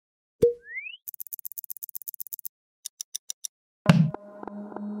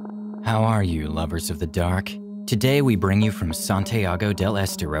How are you, lovers of the dark? Today we bring you from Santiago del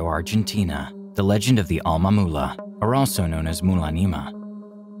Estero, Argentina, the legend of the Almamula, or also known as Mulánima.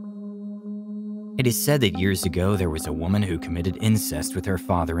 It is said that years ago there was a woman who committed incest with her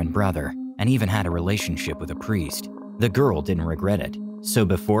father and brother, and even had a relationship with a priest. The girl didn't regret it, so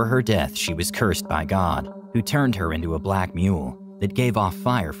before her death she was cursed by God, who turned her into a black mule that gave off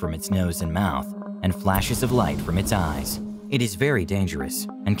fire from its nose and mouth, and flashes of light from its eyes. It is very dangerous,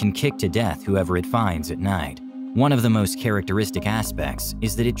 and can kick to death whoever it finds at night. One of the most characteristic aspects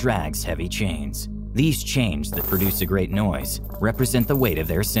is that it drags heavy chains. These chains that produce a great noise represent the weight of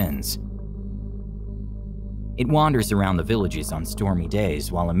their sins. It wanders around the villages on stormy days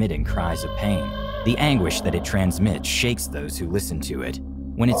while emitting cries of pain. The anguish that it transmits shakes those who listen to it.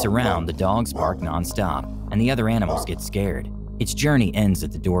 When it's around, the dogs bark non-stop, and the other animals get scared. Its journey ends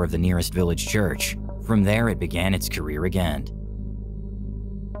at the door of the nearest village church. From there, it began its career again.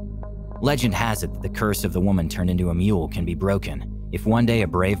 Legend has it that the curse of the woman turned into a mule can be broken if one day a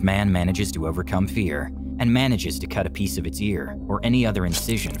brave man manages to overcome fear and manages to cut a piece of its ear or any other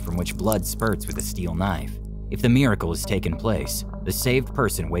incision from which blood spurts with a steel knife. If the miracle has taken place, the saved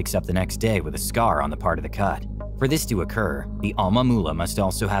person wakes up the next day with a scar on the part of the cut. For this to occur, the Almamula must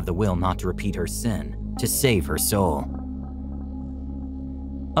also have the will not to repeat her sin, to save her soul.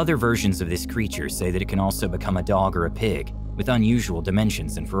 Other versions of this creature say that it can also become a dog or a pig, with unusual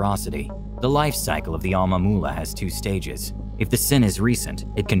dimensions and ferocity. The life cycle of the Almamula has 2 stages. If the sin is recent,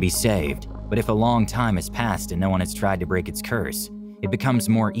 it can be saved, but if a long time has passed and no one has tried to break its curse, it becomes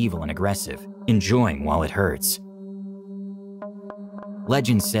more evil and aggressive, enjoying while it hurts.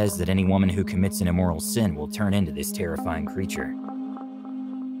 Legend says that any woman who commits an immoral sin will turn into this terrifying creature.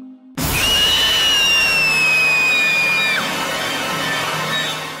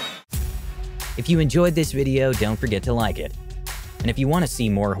 If you enjoyed this video, don't forget to like it. And if you want to see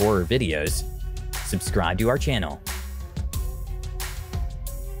more horror videos, subscribe to our channel.